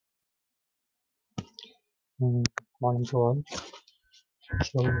Mm, Morning to all.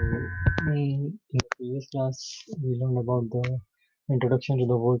 In the previous class, we learned about the introduction to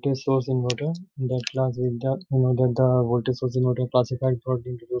the voltage source inverter. In that class, we know that the voltage source inverter classified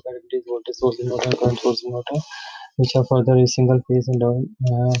broadly into two categories: voltage source inverter and current source inverter, which are further a single phase and a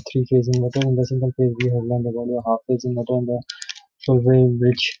three-phase inverter. In the single phase, we have learned about the half-phase inverter and the full-wave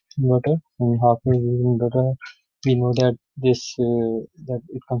bridge inverter. In half-phase inverter, we know that that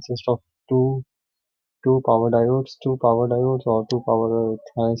it consists of two two power diodes or two power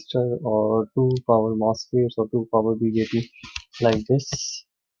transistor or two power MOSFETs or two power BJT like this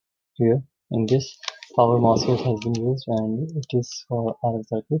here. In this, power MOSFET has been used and it is for RL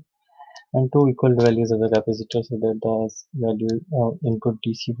circuit, and two equal values of the capacitor so that the value input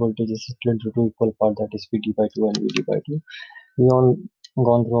DC voltage is split into two equal parts, that is VD by 2 and VD by 2. We all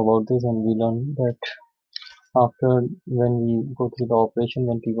gone through about this, and we learned that after when we go through the operation,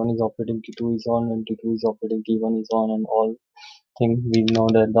 when T1 is operating, T2 is on, when T2 is operating, T1 is on, and all thing, we know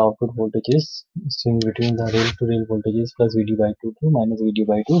that the output voltage is in between the rail to rail voltages plus VD by 2 to minus VD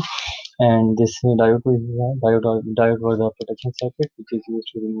by 2, and this diode was the protection circuit which is used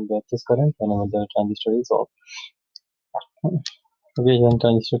to remove the excess current whenever the transistor is off. Okay, when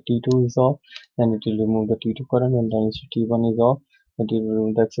transistor T2 is off, then it will remove the T2 current. When transistor T1 is off, it will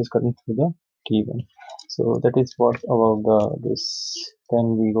remove the excess current through the T1. So that is what about the this.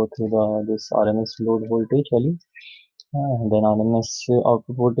 Then we go through the this RMS load voltage value, and then RMS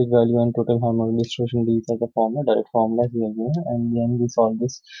output voltage value and total harmonic distortion. These are the formula, direct formulas we have given, and then we solve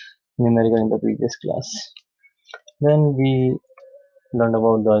this numerical in the previous class. Then we learned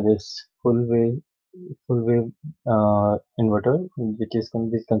about this full wave inverter,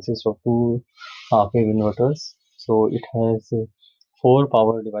 which consists of two half wave inverters. So it has four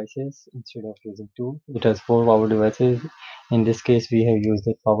power devices instead of using two. It has four power devices. In this case, we have used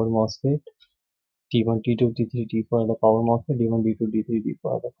the power MOSFET T1, T2, T3, T4 the power MOSFET, D1, D2, D3,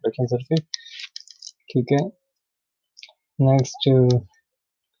 D4 the protection circuit. Okay. Next,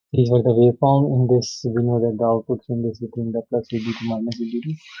 these were the waveform. In this, we know that the output swing is between the plus VD2 minus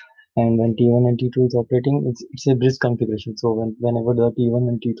VD2. And when T1 and T2 is operating, it's a bridge configuration. So whenever the T1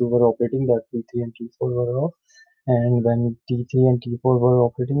 and T2 were operating, the T3 and T4 were off, and when T3 and T4 were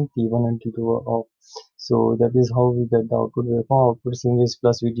operating, T1 and T2 were off. So that is how we get the output waveform. Output swing is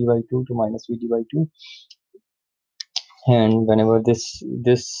plus VD by 2 to minus VD by 2, and whenever this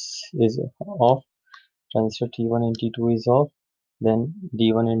is off, transistor T1 and T2 is off, then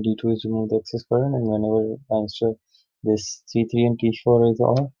D1 and D2 is remove the excess current, and whenever transistor this T3 and T4 is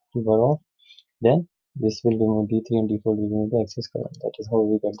off, then this will remove D3 and D4 will remove the excess current. That is how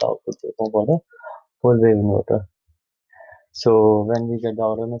we get the output waveform for the full wave inverter. So when we get the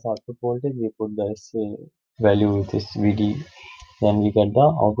RMS output voltage, we put this value, this VD, then we get the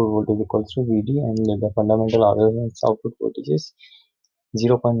output voltage equals to VD, and the fundamental RMS output voltage is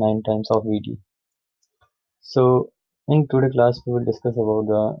 0.9 times of VD. So in today's class, we will discuss about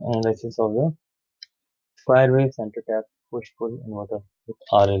the analysis of the square wave center tap push-pull inverter with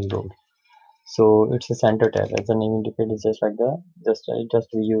RL load. So it's a center tap, as the name indicates, just like the just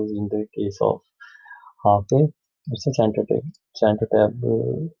we use in the case of half wave. It's a center tap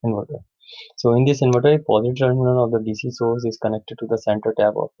inverter. So in this inverter, a positive terminal of the DC source is connected to the center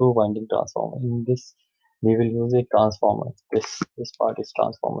tap of two winding transformer. In this, we will use a transformer. This part is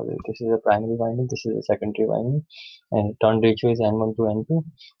transformer. This is a primary winding. This is a secondary winding, and turn ratio is N1 to N2.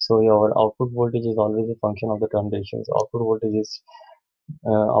 So your output voltage is always a function of the turn ratio. So output voltage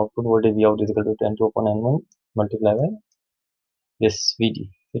V out is equal to 10 to upon N1 multiplied by this VD.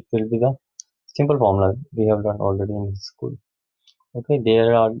 It will be the simple formula we have learned already in school. Okay,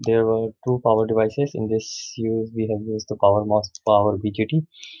 there were two power devices. In this we have used the power BJT.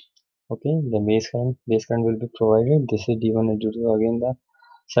 Okay, the base current will be provided. This is D1 and D2, again the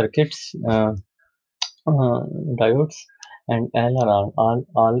circuits, diodes, and RL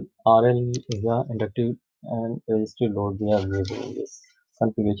is the inductive and resistive load we have used in this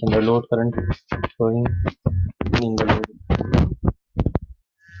configuration. The load current showing in the load.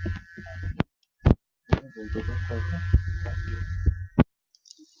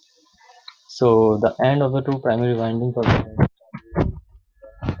 So the end of the two primary windings of the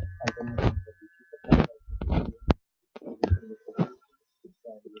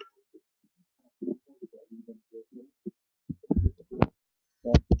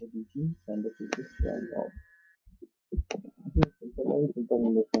and the switch is turned off. Simple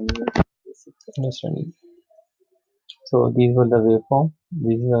understanding. So these were the waveform.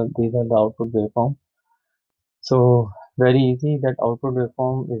 These are the output waveform. So Very easy. That output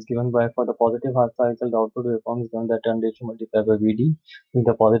waveform is given by, for the positive half cycle, the output waveform is given by turn ratio multiplied by Vd. With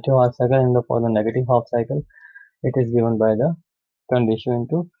the positive half cycle, and for the negative half cycle, it is given by the turn ratio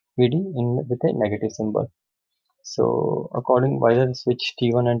into Vd with a negative symbol. So according whether the switch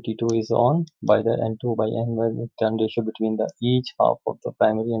T1 and T2 is on by the N2 by N, where the turn ratio between the each half of the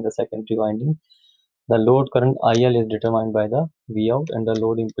primary and the secondary winding, the load current IL is determined by the Vout and the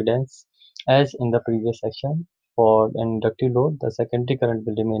load impedance. As in the previous section, for an inductive load, the secondary current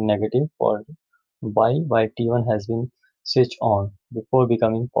will remain negative for by T1 has been switched on before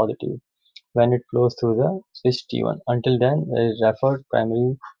becoming positive when it flows through the switch T1. Until then, the referred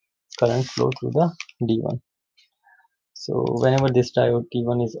primary current flow through the D1. So whenever this diode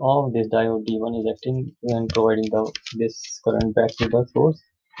T1 is off, this diode D1 is acting and providing this current back to the source,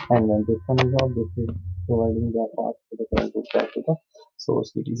 and when this one is off, this is providing the path to the current back to the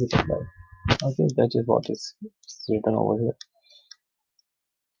source VDC supply. Okay, that is what is written over here.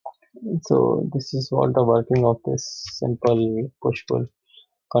 So this is what the working of this simple push-pull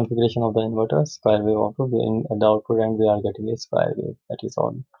configuration of the inverter. Square wave output. In at the output end, we are getting a square wave. That is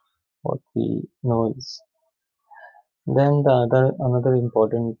all what we know is. Then another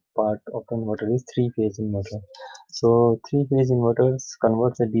important part of the inverter is three-phase inverter. So three-phase inverters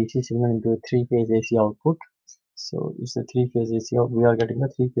converts a DC signal into a three-phase AC output. So it's a three-phase AC. We are getting a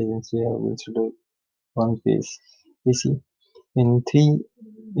three-phase AC instead of one phase AC. In three,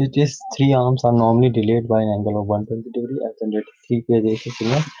 it is three arms are normally delayed by an angle of 120 degree as generated three-phase AC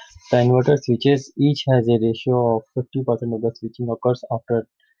signal. The inverter switches each has a ratio of 50% of the switching occurs after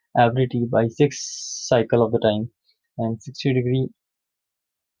every T by 6 cycle of the time, and 60 degree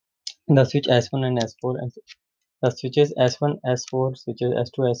the switch S1 and S4 and the switches S1, S4, switches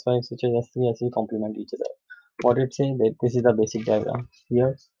S2, S5, switches S3, S3 complement each other. What it says that this is the basic diagram.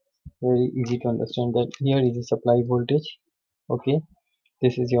 Here, very easy to understand that here is the supply voltage. Okay,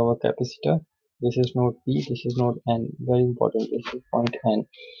 this is your capacitor. This is node P. This is node N. Very important. This is point N.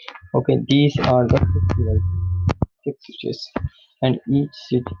 Okay, these are the six switches, and each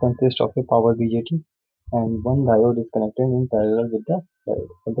switch consists of a power BJT, and one diode is connected in parallel with the diode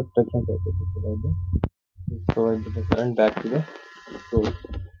for the protection purposes. Provide the current back to the source.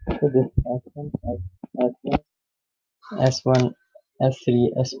 So this S1, S1, S1, S3,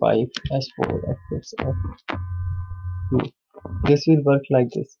 S5, S4, S6, S2. This will work like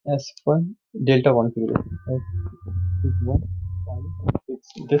this: S1 delta configuration. S1, 5, 6.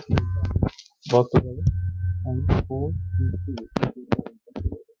 This will work together, and 4, 3, 2.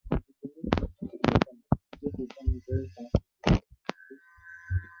 This is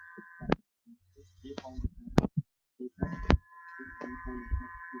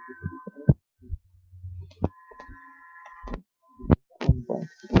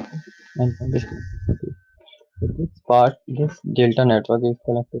and this so this part, this delta network is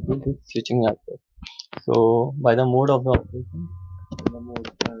connected to this switching network. So by the mode of the operation, the mode,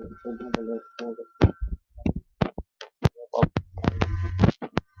 for example, the mode of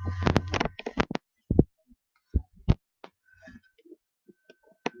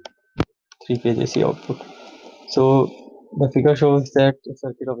three-phase AC output. So the figure shows that the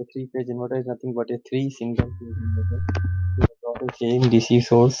circuit of a three-phase inverter is nothing but a three single-phase inverter with a same DC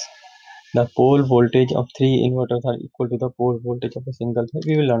source. The pole voltage of three inverters are equal to the pole voltage of a single phase.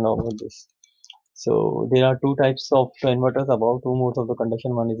 We will learn about this. So there are two types of inverters, about two modes of the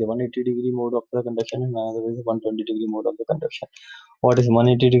conduction. One is a 180-degree mode of the conduction, and another is a 120-degree mode of the conduction. What is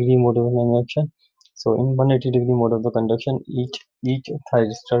 180-degree mode of the conduction? So in 180-degree mode of the conduction, each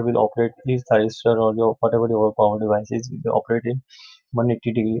thyristor will operate. Each thyristor or whatever your power device is will operate in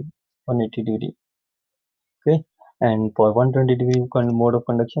 180 degree, 180 degree. Okay, and for 120 degree mode of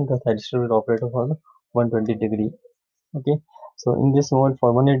conduction, the thyristor will operate for 120 degree. Okay, so in this mode,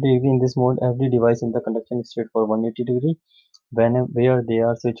 for 180 degree, in this mode, every device in the conduction state for 180 degree where they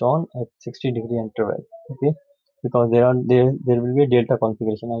are switched on at 60 degree interval. Okay, because there will be a delta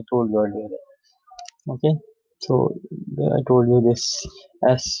configuration. I told you earlier. Okay, so I told you this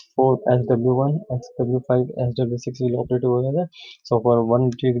S4, SW1, SW5, SW6 will operate together. So for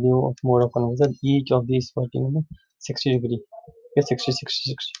 180 degree of mode of conversion, each of these working in 60 degree. Okay, 60,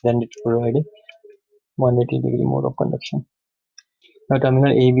 60, 60. Then it provided 180 degree mode of conduction. The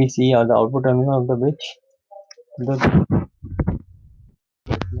terminal A, B, C are the output terminal of the bridge. The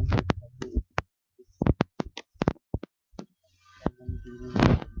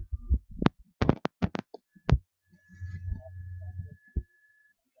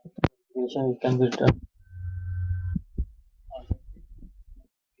configuration can be written.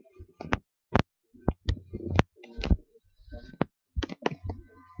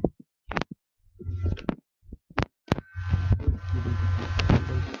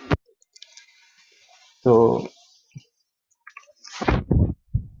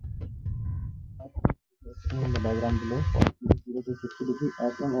 down below for 0 to 60 degree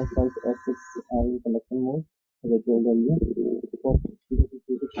S1, S5, S6 are in conduction mode as I told earlier. For 0 to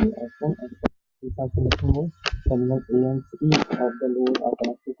 250 S1, S5 these are conduction mode. Terminal A and C of the load are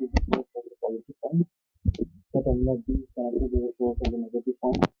connected to the source of the positive point. The terminal B is connected to the source of the negative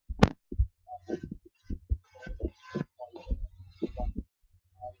point.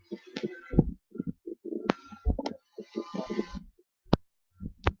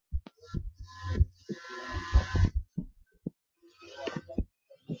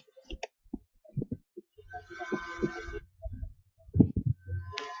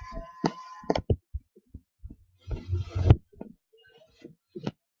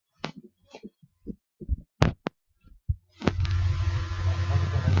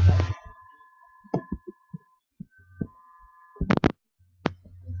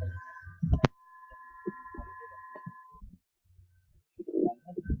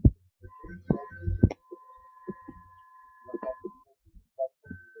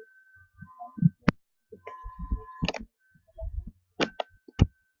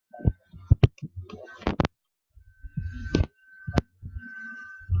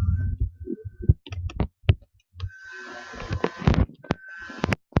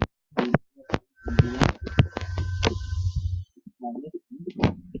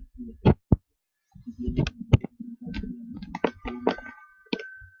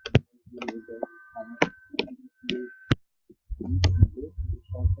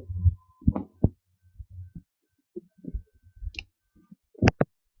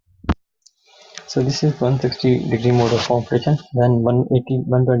 So this is 160-degree mode of operation. Then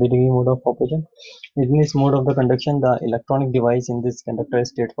 120-degree mode of operation. In this mode of the conduction, the electronic device in this conductor is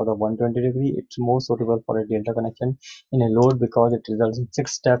state for the 120 degree. It's more suitable for a delta connection in a load because it results in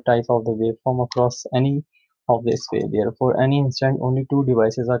 6-step type of the waveform across any of this way. Therefore, any instant only two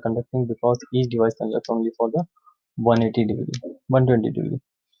devices are conducting because each device conducts only for the 180 degree, 120 degree.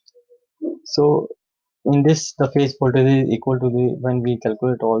 So in this, the phase voltage is equal to the, when we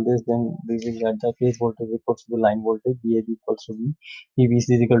calculate all this, then we will get the phase voltage equals to the line voltage, VAB equals to V, VBC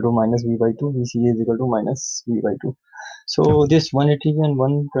is equal to minus V by 2, VCA is equal to minus V by 2. So this 180 and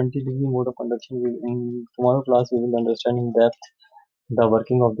 120 degree mode of conduction, will, in tomorrow class we will understand in depth the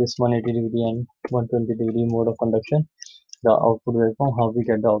working of this 180 degree and 120 degree mode of conduction, the output waveform, how we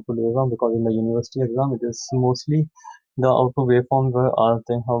get the output waveform, because in the university exam it is mostly the output waveform were asked,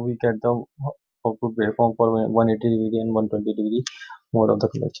 and how we get the output waveform for 180 degree and 120 degree mode of the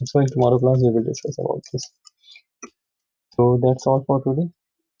conduction. So in tomorrow class we will discuss about this. So that's all for today.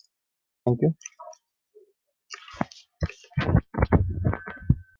 Thank you.